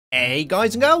Hey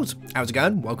guys and girls, how's it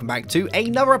going? Welcome back to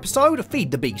another episode of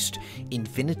FTB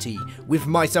Infinity with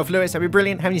myself Lewis. Hope you're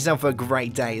brilliant, having yourself a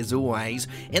great day as always.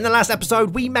 In the last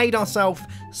episode we made ourselves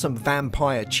some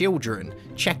vampire children.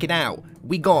 Check it out.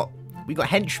 We got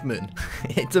henchmen.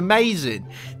 It's amazing.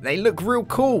 They look real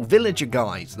cool, villager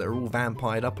guys that are all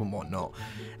vampired up and whatnot.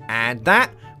 And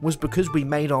that was because we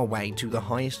made our way to the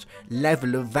highest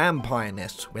level of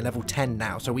vampireness. We're level 10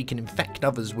 now, so we can infect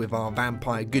others with our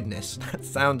vampire goodness. That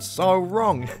sounds so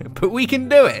wrong, but we can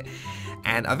do it.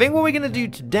 And I think what we're going to do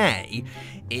today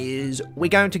is we're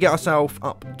going to get ourselves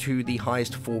up to the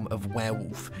highest form of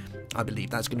werewolf. I believe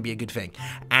that's going to be a good thing.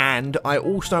 And I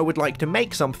also would like to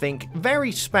make something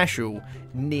very special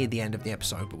near the end of the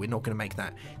episode, but we're not going to make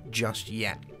that just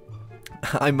yet.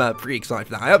 I'm pretty excited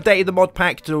for that. I updated the mod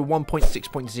pack to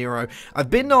 1.6.0. I've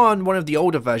been on one of the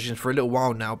older versions for a little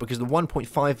while now because the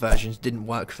 1.5 versions didn't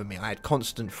work for me. I had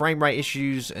constant frame rate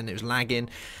issues and it was lagging.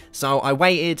 So I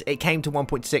waited, it came to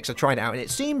 1.6, I tried it out and it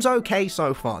seems okay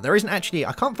so far. There isn't actually,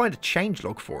 I can't find a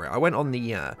changelog for it. I went on,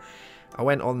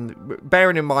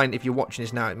 bearing in mind if you're watching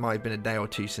this now, it might have been a day or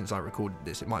two since I recorded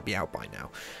this. It might be out by now.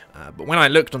 But when I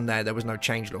looked on there was no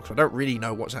changelog, so I don't really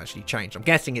know what's actually changed. I'm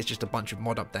guessing it's just a bunch of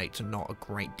mod updates and not a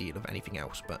great deal of anything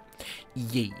else, but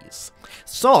yes.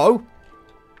 So,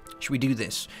 should we do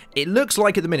this? It looks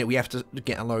like at the minute we have to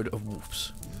get a load of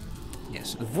wolves.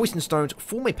 Yes, the Voicing Stones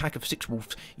form a pack of 6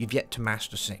 wolves. You've yet to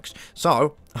master 6.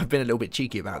 So, I've been a little bit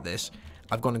cheeky about this.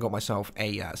 I've gone and got myself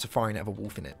a safari net of a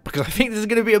wolf in it, because I think this is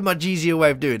going to be a much easier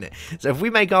way of doing it. So if we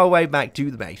make our way back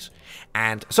to the base,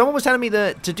 and someone was telling me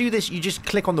that to do this, you just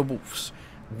click on the wolves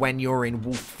when you're in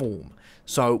wolf form.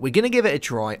 So we're going to give it a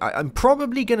try. I'm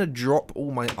probably going to drop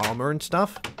all my armor and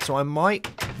stuff, so I might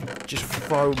just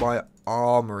throw my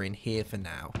armor in here for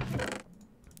now.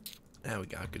 There we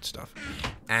go, good stuff.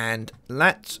 And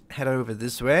let's head over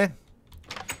this way.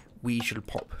 We should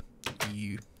pop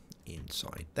you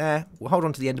inside there. We'll hold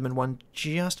on to the Enderman one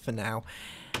just for now.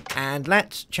 And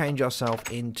let's change ourselves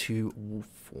into wolf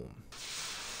form.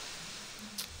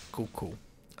 Cool, cool.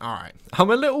 Alright, I'm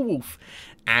a little wolf.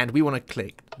 And we want to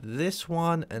click this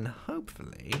one and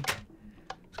hopefully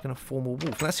it's going to form a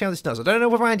wolf. Let's see how this does. I don't know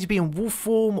whether I need to be in wolf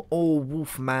form or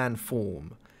wolfman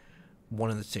form.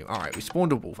 One of the two. Alright, we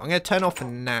spawned a wolf. I'm going to turn off for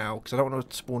now because I don't want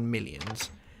to spawn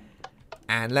millions.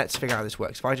 And let's figure out how this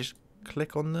works. If I just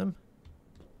click on them.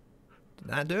 Did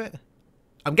that do it?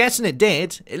 I'm guessing it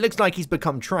did. It looks like he's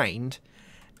become trained.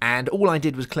 And all I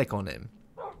did was click on him.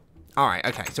 Alright,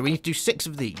 okay. So we need to do 6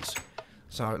 of these.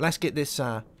 So let's get this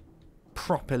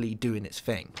properly doing its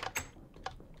thing.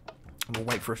 And we'll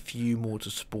wait for a few more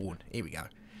to spawn. Here we go.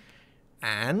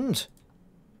 And...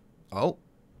 oh.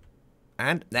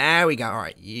 And there we go.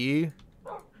 Alright, you.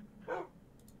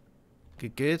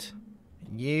 Good, good.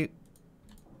 And you.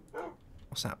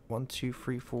 What's that? 1, 2,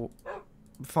 3, 4,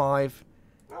 5.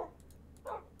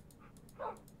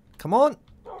 Come on.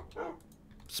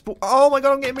 Oh my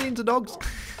god, I'm getting millions of dogs.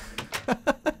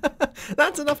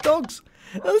 That's enough dogs.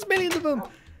 There's millions of them.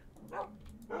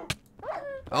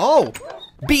 Oh.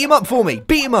 Beat him up for me.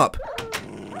 Beat him up.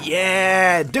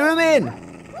 Yeah. Do him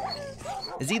in.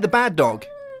 Is he the bad dog?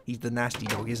 He's the nasty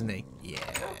dog, isn't he? Yeah.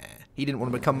 He didn't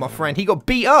want to become my friend. He got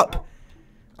beat up.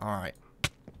 Alright.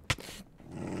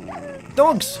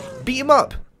 Dogs. Beat him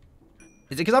up.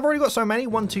 Is it because I've already got so many?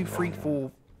 1, 2, 3,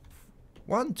 4.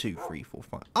 1, 2, 3, 4,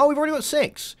 5. Oh, we've already got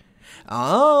 6.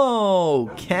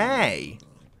 Okay.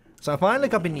 So if I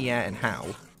look up in the air and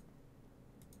howl.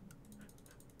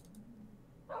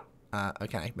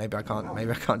 Okay. Maybe I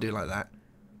can't do it like that.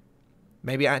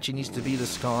 Maybe it actually needs to be the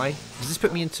sky. Does this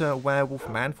put me into a werewolf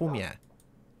man form? Yeah.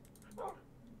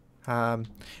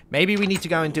 Maybe we need to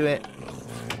go and do it.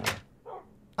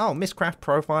 Oh, Mistcraft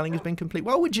profiling has been complete.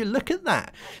 Well, would you look at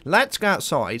that? Let's go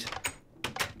outside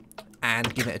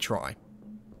and give it a try.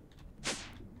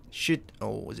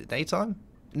 Oh, is it daytime?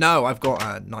 No, I've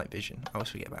got night vision. I always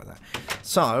forget about that.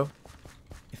 So,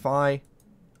 if I...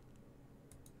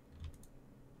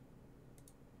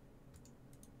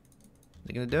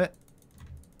 They're going to do it?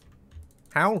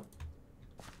 Howl?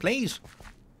 Please?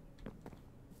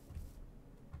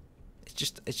 It's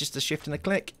just a shift and a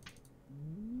click.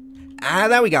 Ah,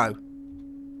 there we go.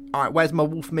 Alright, where's my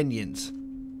wolf minions?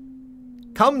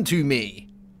 Come to me.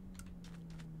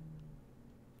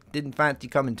 Didn't fancy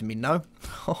coming to me, no?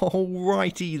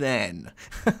 Alrighty then.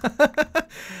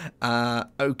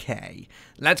 Okay.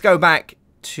 Let's go back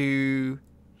to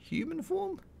human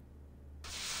form.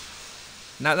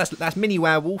 No, that's mini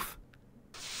werewolf.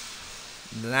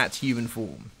 That's human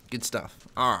form. Good stuff.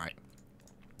 Alright.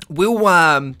 We'll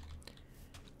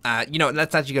You know,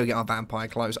 let's actually go get our vampire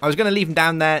clothes. I was going to leave them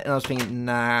down there, and I was thinking,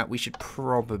 nah, we should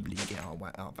probably get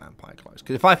our vampire clothes.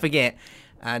 Because if I forget,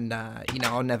 and, you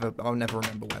know, I'll never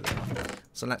remember where they are.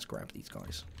 So let's grab these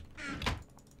guys.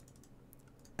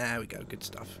 There we go, good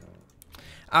stuff.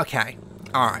 Okay,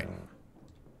 alright.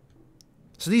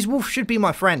 So these wolves should be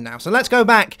my friend now. So let's go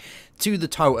back to the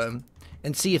totem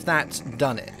and see if that's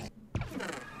done it.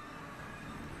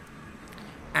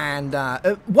 And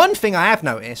one thing I have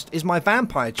noticed is my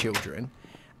vampire children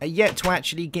are yet to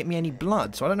actually get me any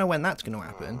blood. So I don't know when that's going to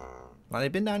happen. Like,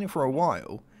 they've been down here for a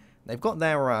while. They've got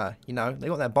their, you know, they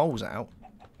got their bowls out.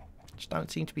 Just don't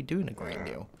seem to be doing a great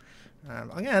deal. I'm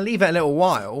going to leave it a little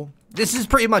while. This is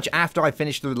pretty much after I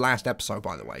finished the last episode,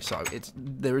 by the way. So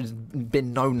there has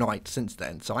been no night since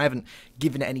then. So I haven't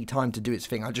given it any time to do its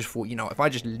thing. I just thought, you know, if I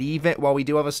just leave it while we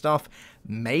do other stuff,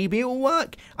 maybe it'll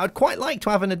work. I'd quite like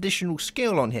to have an additional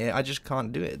skill on here. I just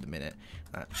can't do it at the minute.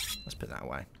 Let's put that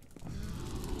away.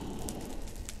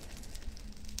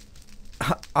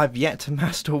 I've yet to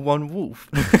master one wolf.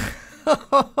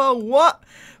 What?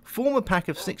 Form a pack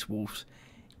of 6 wolves.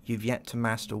 You've yet to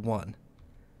master one.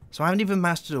 So I haven't even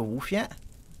mastered a wolf yet?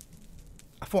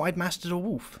 I thought I'd mastered a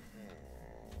wolf.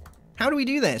 How do we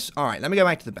do this? Alright, let me go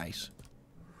back to the base.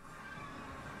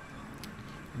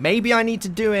 Maybe I need to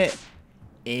do it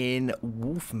in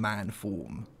Wolfman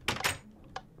form.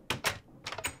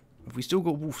 Have we still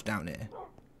got wolves down here?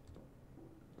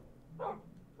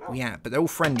 We have, but they're all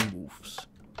friendly wolves.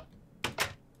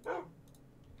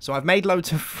 So I've made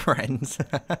loads of friends.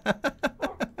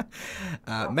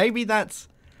 Maybe that's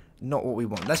not what we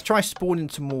want. Let's try spawning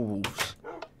some more wolves.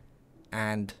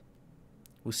 And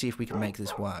we'll see if we can make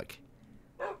this work.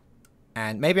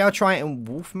 And maybe I'll try it in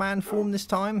Wolfman form this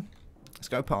time. Let's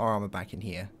go put our armor back in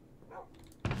here.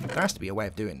 There has to be a way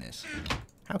of doing this.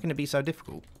 How can it be so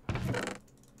difficult?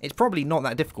 It's probably not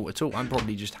that difficult at all. I'm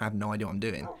probably just have no idea what I'm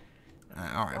doing.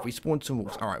 Alright, if we spawned some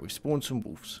wolves. Alright, we've spawned some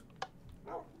wolves.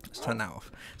 Let's turn that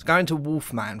off. Let's go into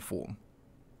Wolfman form.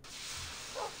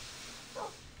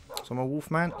 So I'm a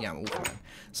Wolfman? Yeah, I'm a Wolfman.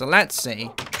 So let's see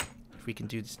if we can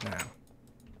do this now.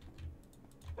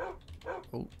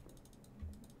 Oh.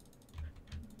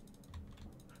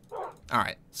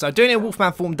 Alright, so doing it in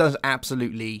Wolfman form does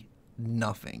absolutely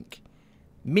nothing.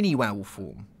 Mini werewolf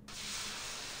form.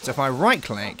 So if I right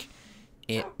click,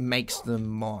 it makes them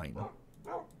mine.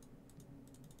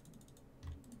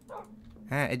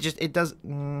 It does.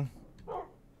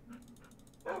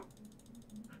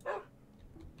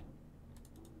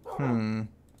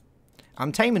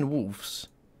 I'm taming wolves,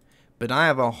 but I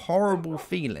have a horrible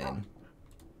feeling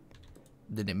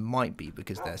that it might be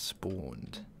because they're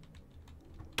spawned.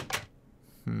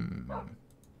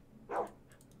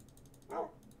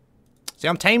 See,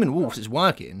 I'm taming wolves, it's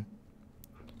working.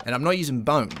 And I'm not using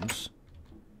bones.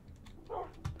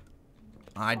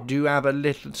 I do have a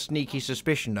little sneaky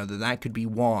suspicion, though, that that could be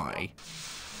why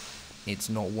it's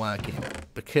not working.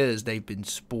 Because they've been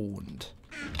spawned.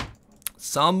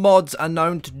 Some mods are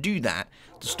known to do that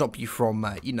to stop you from,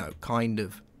 you know, kind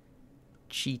of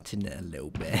cheating it a little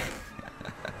bit.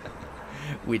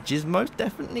 Which is most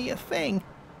definitely a thing.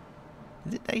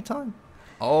 Is it daytime?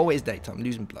 Oh, it's daytime. I'm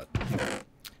losing blood.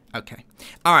 Okay.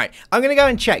 Alright. I'm going to go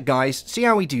and check, guys. See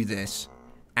how we do this.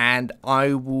 And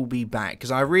I will be back.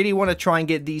 Because I really want to try and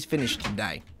get these finished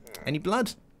today. Any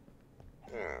blood?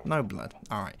 No blood.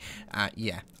 Alright.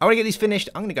 Yeah. I want to get these finished.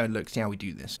 I'm going to go and look, see how we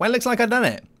do this. Well, it looks like I've done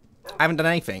it. I haven't done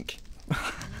anything.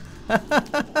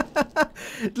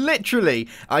 Literally,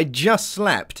 I just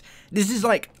slept. This is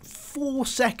like 4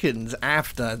 seconds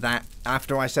after that.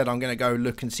 After I said I'm going to go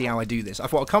look and see how I do this. I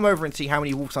thought I'll come over and see how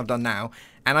many wolves I've done now.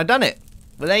 And I've done it.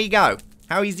 Well, there you go.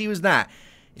 How easy was that?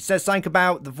 It says something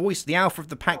about the voice, the alpha of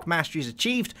the pack mastery is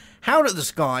achieved. Howl at the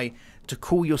sky to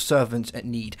call your servants at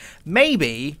need.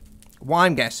 Maybe, what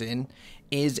I'm guessing,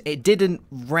 is it didn't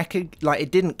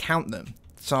it didn't count them.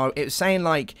 So it was saying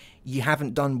like you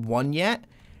haven't done 1 yet.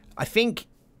 I think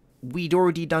we'd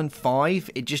already done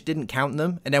 5. It just didn't count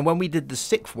them. And then when we did the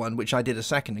 6th one, which I did a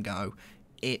second ago,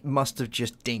 it must have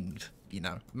just dinged. You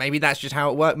know, maybe that's just how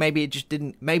it worked. Maybe it just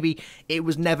didn't. Maybe it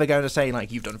was never going to say like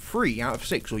you've done 3 out of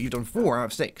 6 or you've done 4 out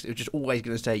of 6. It was just always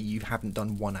going to say you haven't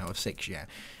done 1 out of 6 yet.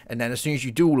 And then as soon as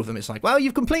you do all of them, it's like, well,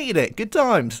 you've completed it. Good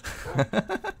times.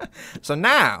 So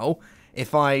now,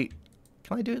 if I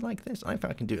can I do it like this? I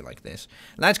think I can do it like this.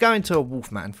 Let's go into a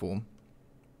Wolfman form.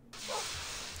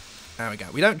 There we go.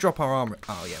 We don't drop our armor.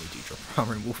 Oh yeah, we do drop our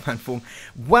armor in Wolfman form.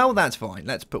 Well, that's fine.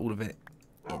 Let's put all of it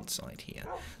inside here.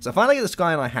 So if I look at the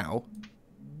sky and I howl,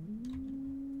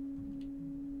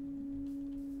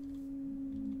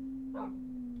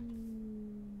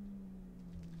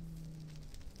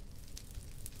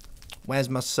 Where's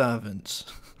my servants?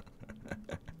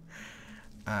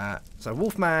 So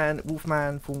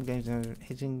Wolfman form gains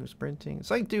hitting, sprinting.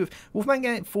 Something to do with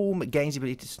Wolfman form gains the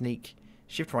ability to sneak.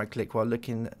 Shift right click while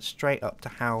looking straight up to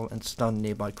howl and stun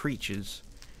nearby creatures.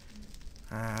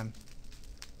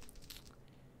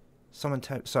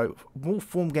 So Wolf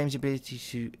form gains the ability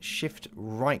to shift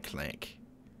right click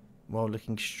while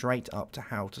looking straight up to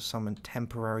howl to summon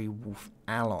temporary wolf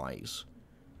allies.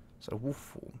 So wolf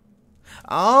form.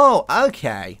 Oh,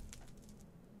 okay.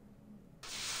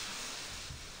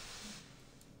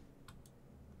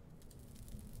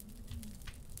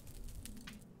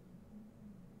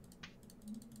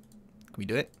 Can we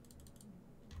do it?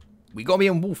 We gotta be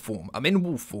in wolf form. I'm in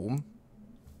wolf form.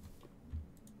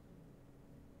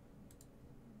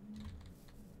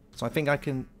 So I think I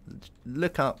can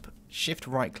look up, shift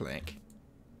right click.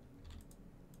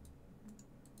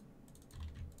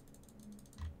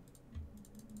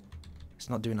 It's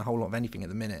not doing a whole lot of anything at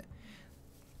the minute.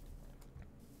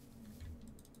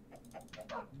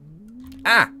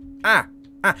 Ah!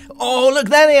 Oh, look,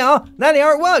 there they are! There they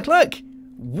are at work, look!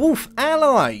 Wolf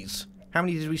allies! How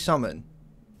many did we summon?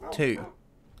 2.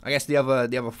 I guess the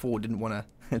other 4 didn't want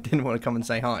to come and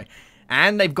say hi.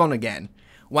 And they've gone again.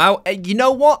 Well, you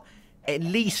know what? At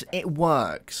least it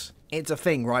works. It's a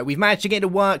thing, right? We've managed to get it to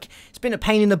work. It's been a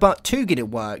pain in the butt to get it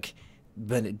work,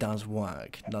 but it does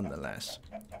work nonetheless.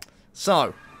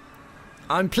 So,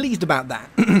 I'm pleased about that.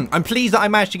 I'm pleased that I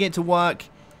managed to get it to work.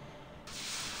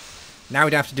 Now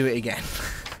we'd have to do it again.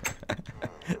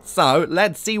 So,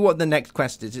 let's see what the next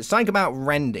quest is. It's something about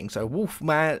rending. So,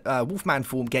 Wolfman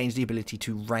form gains the ability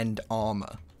to rend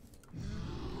armor.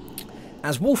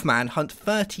 As Wolfman, hunt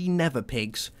 30 nether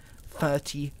pigs.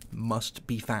 30 must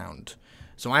be found.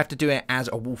 So, I have to do it as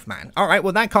a Wolfman. Alright,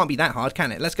 well, that can't be that hard,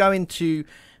 can it? Let's go into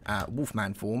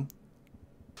Wolfman form.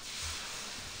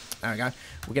 There we go.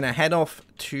 We're going to head off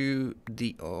to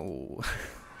the... Oh.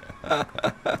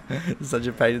 Such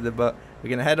a pain in the butt. We're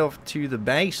going to head off to the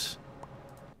base.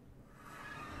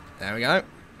 There we go.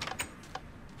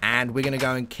 And we're going to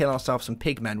go and kill ourselves some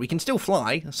pigmen. We can still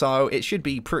fly, so it should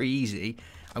be pretty easy.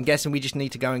 I'm guessing we just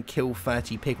need to go and kill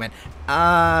 30 pigmen.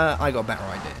 I got a better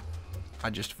idea.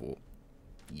 I just thought,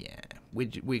 yeah,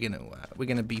 we're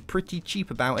gonna be pretty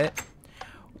cheap about it.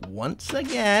 Once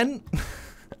again,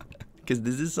 because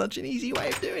this is such an easy way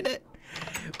of doing it.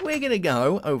 We're going to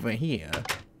go over here.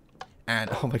 And,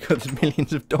 oh my god, there's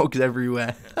millions of dogs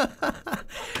everywhere.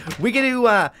 We're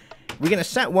going to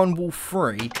set one wolf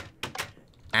free.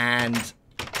 And,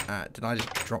 did I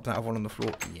just drop that one on the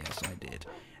floor? Yes, I did.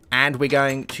 And we're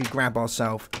going to grab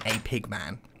ourselves a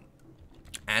pigman.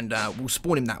 And we'll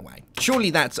spawn him that way. Surely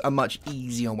that's a much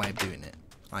easier way of doing it,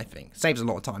 I think. Saves a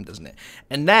lot of time, doesn't it?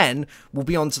 And then we'll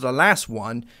be on to the last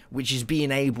one, which is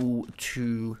being able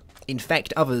to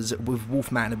infect others with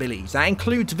Wolfman abilities. That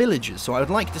includes villagers, so I would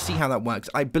like to see how that works.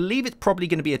 I believe it's probably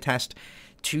going to be a test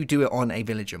to do it on a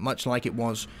villager, much like it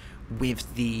was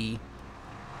with the...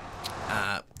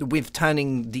 with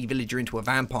turning the villager into a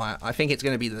vampire. I think it's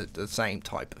going to be the same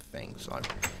type of thing, so...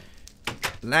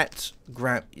 Let's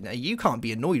grab... You can't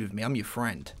be annoyed with me, I'm your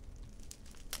friend.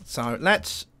 So,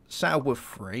 let's set a wolf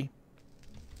free.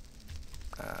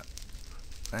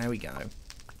 There we go.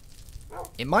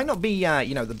 It might not be,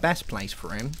 you know, the best place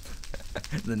for him.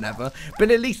 The Nether. But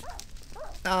at least...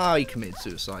 Oh, he committed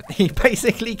suicide. He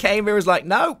basically came here and was like,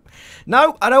 no,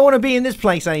 I don't want to be in this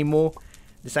place anymore.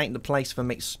 This ain't the place for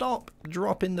me. Stop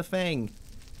dropping the thing.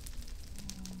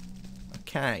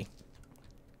 Okay.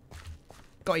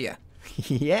 Got ya.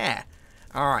 Yeah.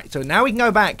 Alright, so now we can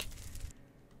go back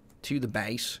to the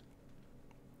base.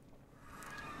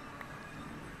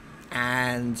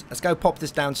 And let's go pop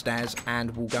this downstairs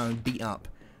and we'll go and beat up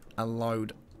a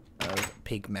load of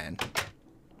pigmen.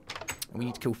 We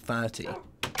need to kill 30.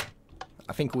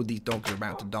 I think all these dogs are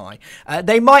about to die.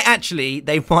 They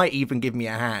might even give me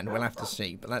a hand. We'll have to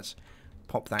see. But let's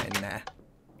pop that in there.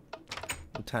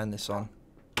 We'll turn this on.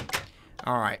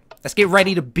 Alright, let's get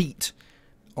ready to beat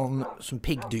on some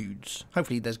pig dudes.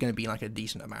 Hopefully there's going to be like a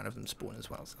decent amount of them spawn as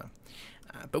well. So,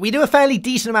 but we do a fairly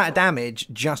decent amount of damage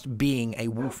just being a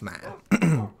wolfman.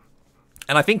 And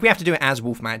I think we have to do it as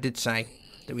wolfman. It did say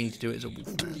that we need to do it as a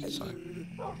wolfman. So,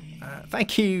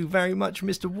 thank you very much,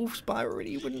 Mr. Wolfspy. I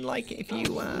really wouldn't like it if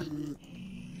you.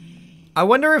 I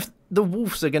wonder if the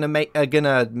wolves are gonna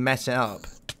mess it up.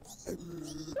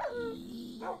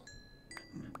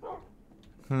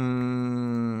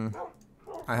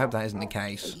 I hope that isn't the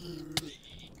case.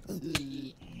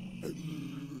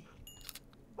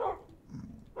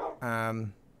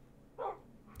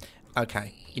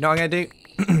 Okay. You know what I'm gonna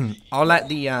do? I'll let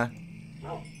the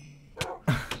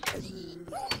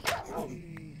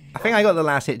I think I got the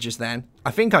last hit just then.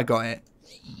 I think I got it.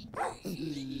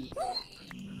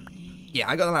 Yeah,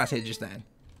 I got the last hit just then.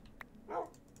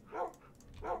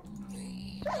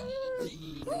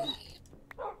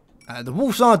 The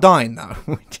wolves are dying though,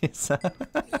 which is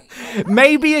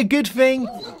maybe a good thing.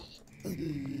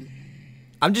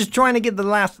 I'm just trying to get the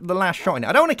last shot in it.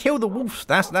 I don't want to kill the wolves.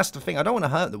 That's the thing. I don't want to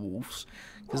hurt the wolves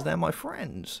because they're my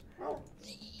friends.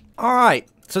 All right,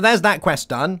 so there's that quest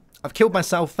done. I've killed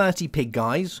myself 30 pig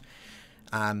guys.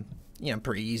 You know,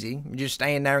 pretty easy. You just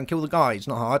stay in there and kill the guys,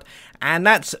 not hard. And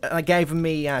that's gave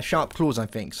me sharp claws, I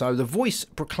think. So the voice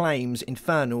proclaims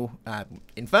infernal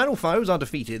foes are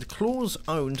defeated, claws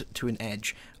owned to an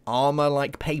edge, armor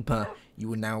like paper, you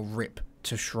will now rip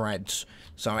to shreds.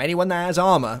 So anyone that has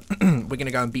armor, we're going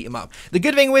to go and beat them up. The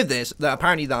good thing with this, that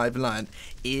apparently that I've learned,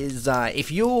 is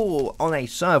if you're on a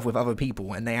serve with other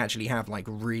people and they actually have like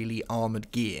really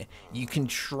armored gear, you can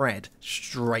shred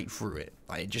straight through it.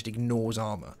 Like, it just ignores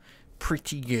armor.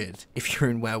 Pretty good if you're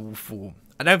in werewolf form.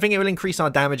 I don't think it will increase our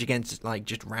damage against like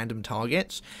just random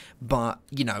targets, but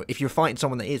you know, if you're fighting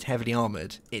someone that is heavily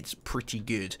armored, it's pretty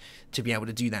good to be able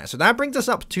to do that. So that brings us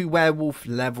up to werewolf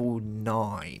level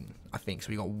 9, I think.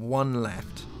 So we got one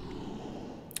left.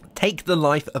 Take the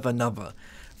life of another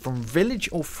from village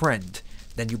or friend,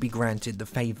 then you'll be granted the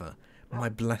favor, my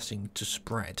blessing to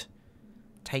spread.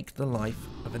 Take the life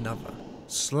of another.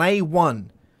 Slay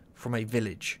one from a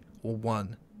village or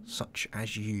one such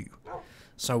as you.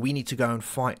 So we need to go and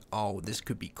fight. Oh, this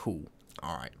could be cool.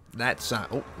 All right, let's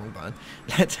oh, wrong button.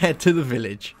 Let's head to the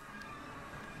village.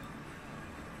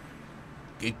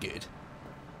 Good.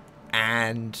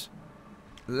 And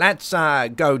let's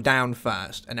go down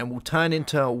first, and then we'll turn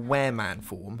into a wereman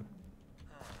form.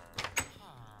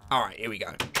 All right, here we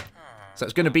go. So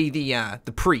it's going to be the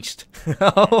priest.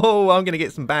 Oh, I'm going to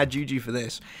get some bad juju for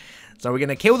this. So we're going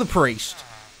to kill the priest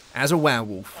as a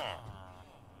werewolf.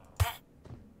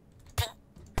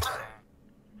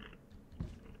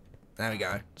 There we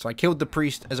go. So I killed the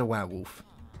priest as a werewolf.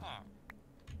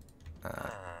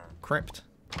 Crypt.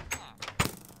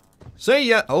 See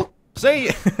ya! Oh, see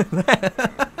ya!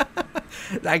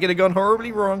 That could have gone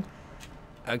horribly wrong.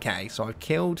 Okay, so I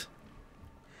killed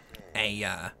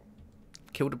a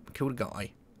killed a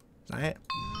guy. Is that it?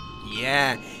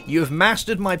 Yeah, you have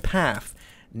mastered my path.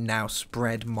 Now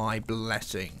spread my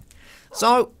blessing.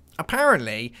 So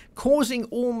apparently, causing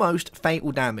almost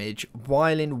fatal damage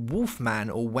while in wolfman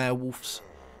or werewolf's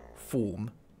form.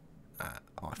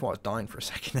 Oh, I thought I was dying for a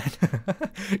second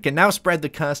then. Can now spread the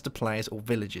curse to players or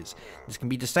villagers. This can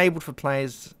be disabled for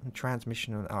players.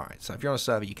 Transmission. Alright, so if you're on a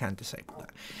server, you can disable that.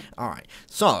 Alright,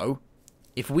 so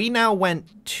if we now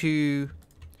went to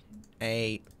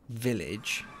a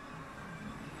village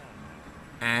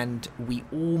and we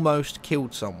almost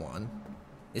killed someone.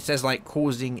 It says, like,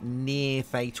 causing near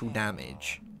fatal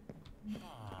damage.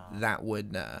 That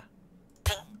would,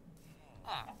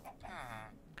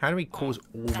 How do we cause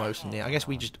almost near? I guess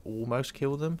we just almost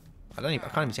kill them. I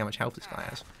can't even see how much health this guy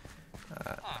has.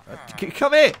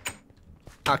 Come here!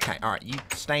 Okay, alright, you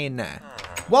stay in there.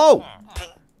 Whoa!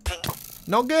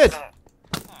 Not good!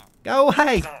 Go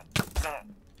away!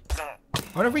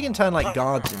 I wonder if we can turn, like,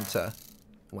 guards into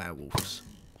werewolves.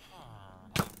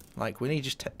 Like, will he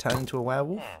just turn into a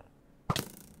werewolf?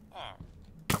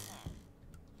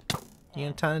 You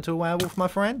gonna turn into a werewolf, my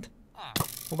friend?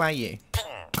 What about you?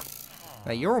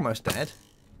 Hey, you're almost dead.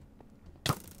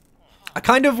 I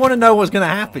kind of want to know what's gonna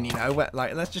happen, you know?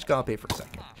 Like, let's just go up here for a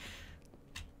second.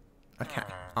 Okay,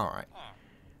 alright.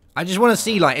 I just want to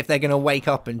see, like, if they're gonna wake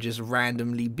up and just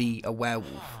randomly be a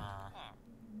werewolf.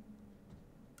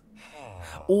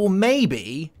 Or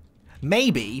maybe,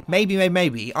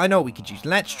 I know what we could use.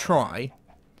 Let's try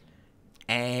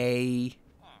a...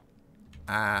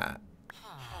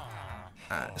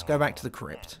 let's go back to the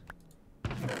crypt.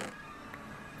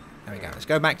 There we go. Let's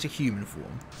go back to human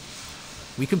form.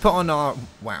 We can put on our...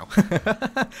 Wow.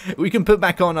 We can put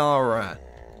back on our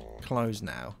clothes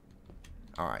now.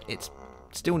 Alright, it's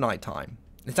still night time.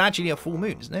 It's actually a full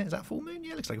moon, isn't it? Is that full moon?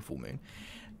 Yeah, it looks like a full moon.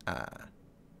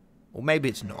 Or maybe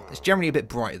it's not. It's generally a bit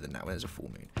brighter than that when there's a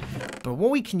full moon. But what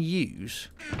we can use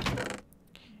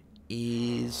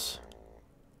is,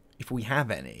 if we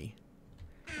have any,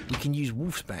 we can use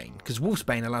Wolfsbane. Because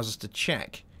Wolfsbane allows us to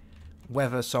check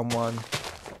whether someone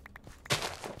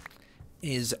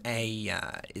is a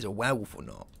werewolf or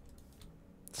not.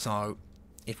 So,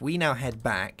 if we now head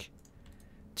back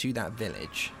to that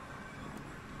village,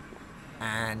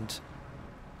 and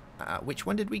which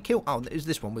one did we kill? Oh, it was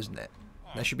this one, wasn't it?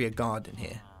 There should be a guard in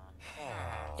here.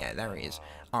 Yeah, there he is.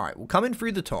 Alright, we'll come in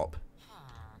through the top.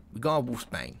 We got our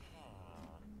Wolfsbane.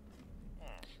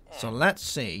 So let's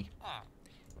see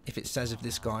if it says if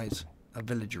this guy's a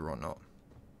villager or not.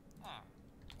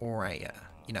 Or a,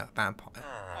 you know, vampire.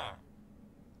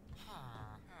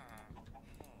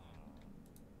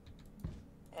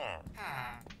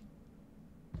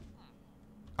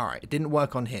 Alright, it didn't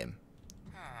work on him.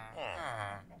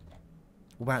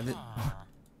 What about the...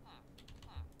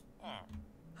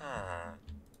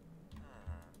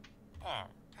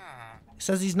 It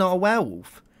says he's not a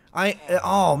werewolf.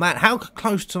 Oh man, how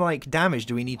close to like damage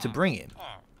do we need to bring him?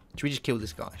 Should we just kill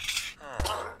this guy?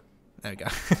 There we go.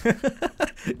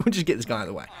 We'll just get this guy out of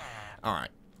the way. Alright.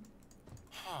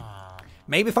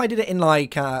 Maybe if I did it in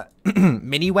like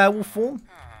mini werewolf form.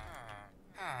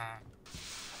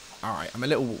 Alright, I'm a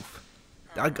little wolf.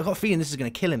 I got a feeling this is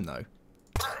going to kill him though.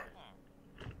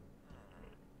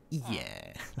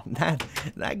 Yeah.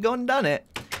 that gone done it.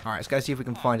 Alright, let's go see if we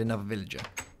can find another villager.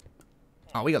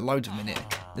 Oh, we got loads of them in here.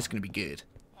 This is going to be good.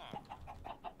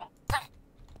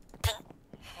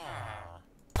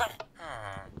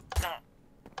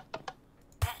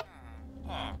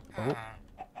 Oh.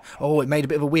 Oh, it made a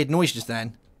bit of a weird noise just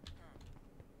then.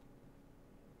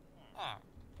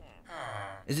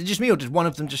 Is it just me, or did one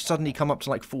of them just suddenly come up to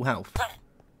like full health?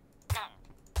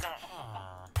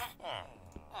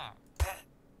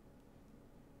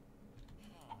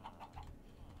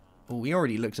 Oh, he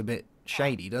already looks a bit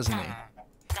shady, doesn't he?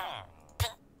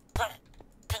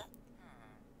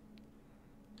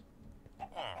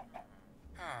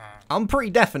 I'm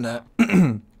pretty definite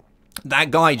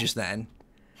that guy just then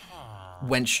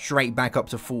went straight back up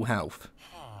to full health.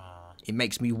 It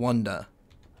makes me wonder,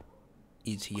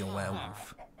 is he a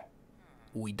werewolf?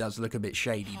 Oh, he does look a bit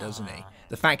shady, doesn't he?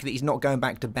 The fact that he's not going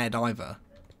back to bed either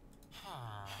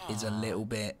is a little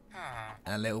bit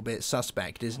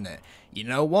suspect, isn't it? You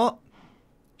know what?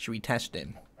 Should we test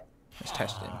him? Let's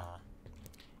test him.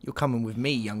 You're coming with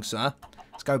me, young sir.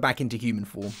 Let's go back into human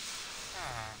form.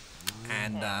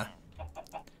 And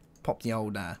pop the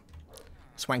old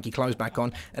swanky clothes back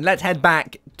on. And let's head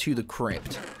back to the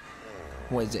crypt.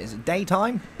 What is it? Is it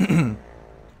daytime?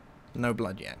 No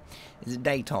blood yet. Is it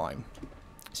daytime?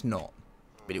 It's not.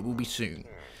 But it will be soon.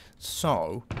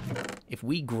 So, if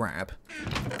we grab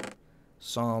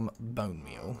some bone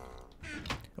meal,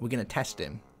 we're going to test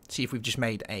him. See if we've just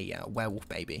made a werewolf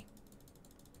baby.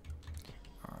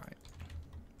 Alright.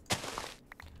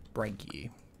 Break you.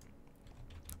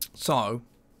 So,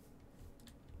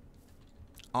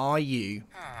 are you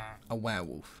a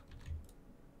werewolf?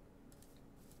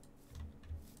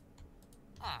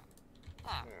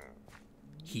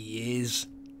 He is.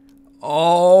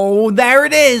 Oh, there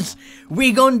it is!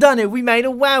 We gone done it. We made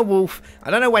a werewolf. I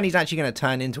don't know when he's actually going to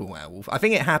turn into a werewolf. I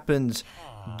think it happens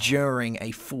during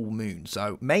a full moon.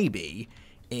 So maybe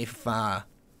if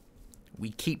we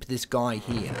keep this guy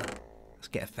here. Let's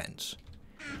get a fence.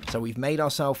 So we've made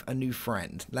ourselves a new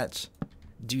friend. Let's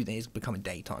do this. It's becoming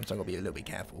daytime, so I've got to be a little bit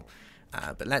careful.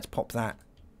 But let's pop that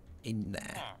in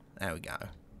there. There we go.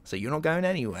 So you're not going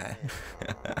anywhere.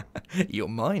 You're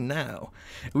mine now.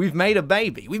 We've made a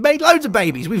baby. We've made loads of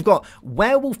babies. We've got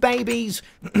werewolf babies.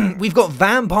 We've got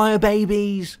vampire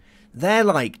babies. They're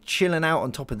like chilling out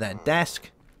on top of their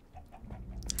desk.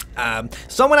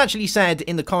 Someone actually said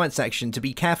in the comment section to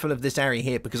be careful of this area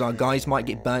here because our guys might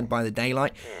get burnt by the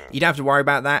daylight. You don't have to worry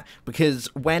about that because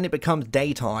when it becomes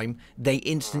daytime, they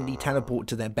instantly teleport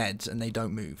to their beds and they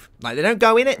don't move. Like, they don't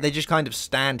go in it, they just kind of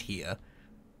stand here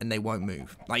and they won't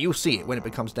move. Like, you'll see it when it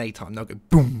becomes daytime. They'll go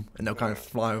boom and they'll kind of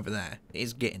fly over there. It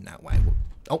is getting that way.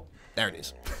 Oh, there it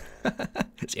is. So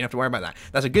you don't have to worry about that.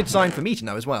 That's a good sign for me to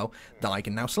know as well that I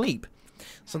can now sleep.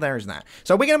 So there is that.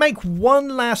 So we're going to make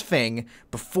one last thing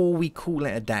before we call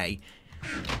it a day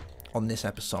on this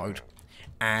episode.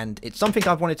 And it's something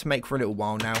I've wanted to make for a little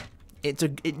while now. It's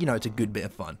it's a good bit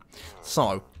of fun.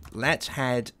 So let's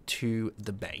head to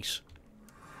the base.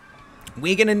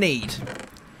 We're going to need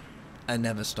a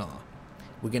nether star.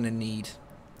 We're going to need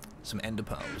some ender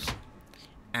pearls.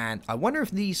 And I wonder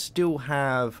if these still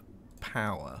have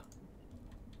power.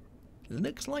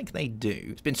 Looks like they do.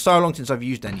 It's been so long since I've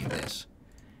used any of this.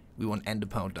 We want ender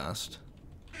pearl dust.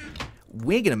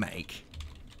 We're going to make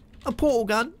a portal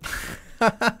gun.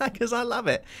 Because I love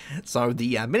it. So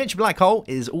the miniature black hole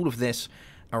is all of this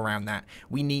around that.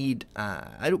 We need...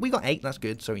 we got 8. That's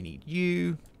good. So we need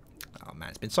you. Oh man,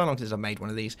 it's been so long since I've made one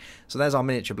of these. So there's our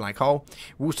miniature black hole.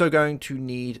 We're also going to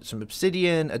need some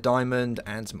obsidian, a diamond,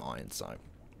 and some iron. So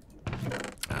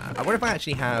I wonder if I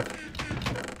actually have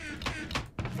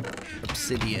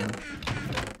obsidian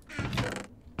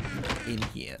in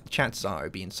here. Chances are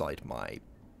it'll be inside my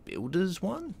builders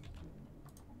one.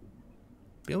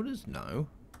 Builders? No.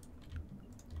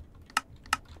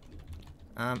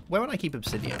 Where would I keep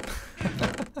obsidian?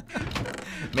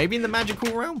 Maybe in the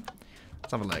magical realm?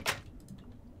 Let's have a look.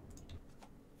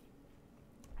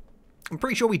 I'm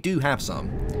pretty sure we do have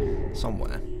some.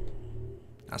 Somewhere.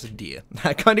 That's a deer.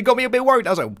 That kind of got me a bit worried. I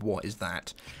was like, what is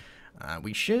that?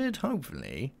 We should,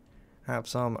 hopefully, have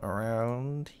some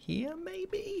around here,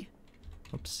 maybe?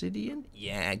 Obsidian?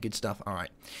 Yeah, good stuff. Alright.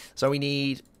 So we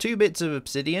need 2 bits of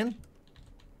obsidian.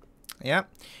 Yeah.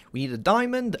 We need a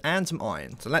diamond and some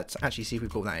iron. So let's actually see if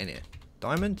we've got that in here.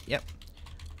 Diamond? Yep.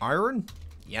 Iron?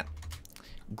 Yep.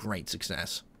 Great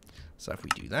success. So if we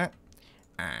do that.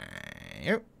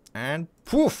 And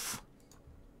poof!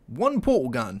 1 portal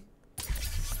gun.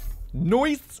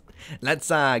 Nice! Let's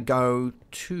go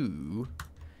to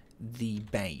the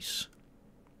base.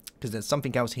 Because there's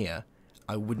something else here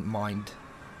I wouldn't mind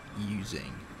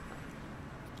using.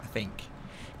 I think.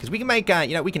 Because we can make,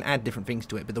 you know, we can add different things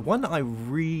to it. But the one that I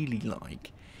really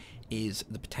like is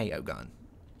the potato gun.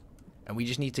 And we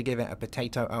just need to give it a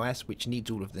potato OS, which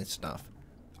needs all of this stuff.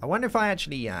 I wonder if I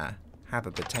actually have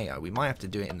a potato. We might have to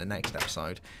do it in the next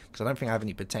episode. Because I don't think I have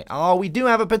any potato. Oh, we do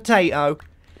have a potato.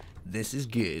 This is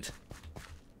good.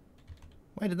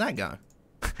 Where did that go?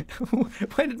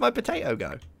 Where did my potato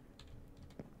go?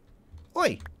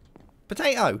 Oi!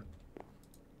 Potato!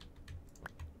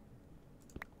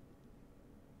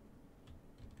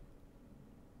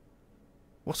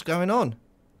 What's going on?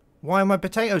 Why are my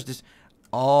potatoes just...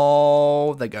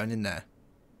 Oh, they're going in there.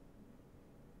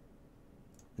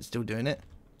 They're still doing it?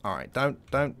 Alright, don't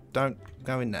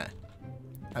go in there.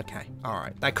 Okay,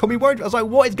 alright. That got me worried. I was like,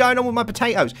 what is going on with my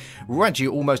potatoes? We're actually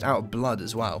almost out of blood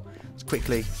as well. Let's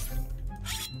quickly...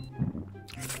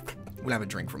 We'll have a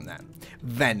drink from that.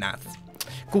 Very nice.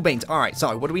 Cool beans. Alright,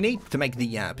 so what do we need to make the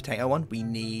potato one? We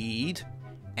need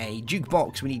a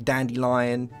jukebox. We need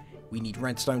dandelion. We need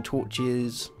redstone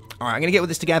torches. Alright, I'm going to get all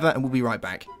this together and we'll be right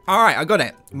back. Alright, I got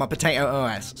it. My potato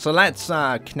OS. So let's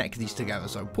connect these together.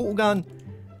 So portal gun,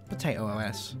 potato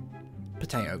OS,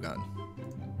 potato gun.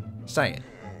 Say it.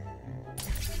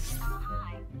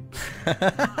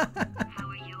 How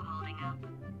are you holding up?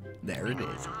 There it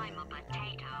is. I'm a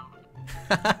potato.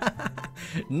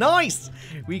 Nice!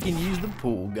 We can use the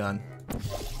portal gun.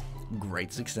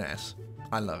 Great success.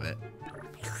 I love it.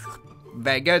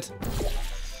 Very good.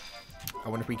 I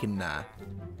wonder if we can...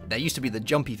 there used to be the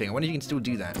jumpy thing. I wonder if you can still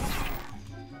do that.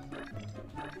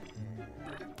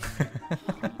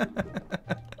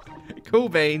 Cool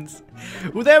beans.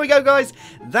 Well, there we go, guys.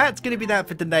 That's going to be that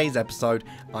for today's episode.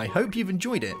 I hope you've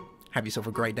enjoyed it. Have yourself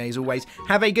a great day as always.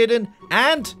 Have a good one.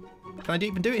 And can I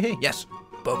even do it here? Yes.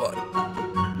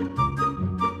 Bye-bye.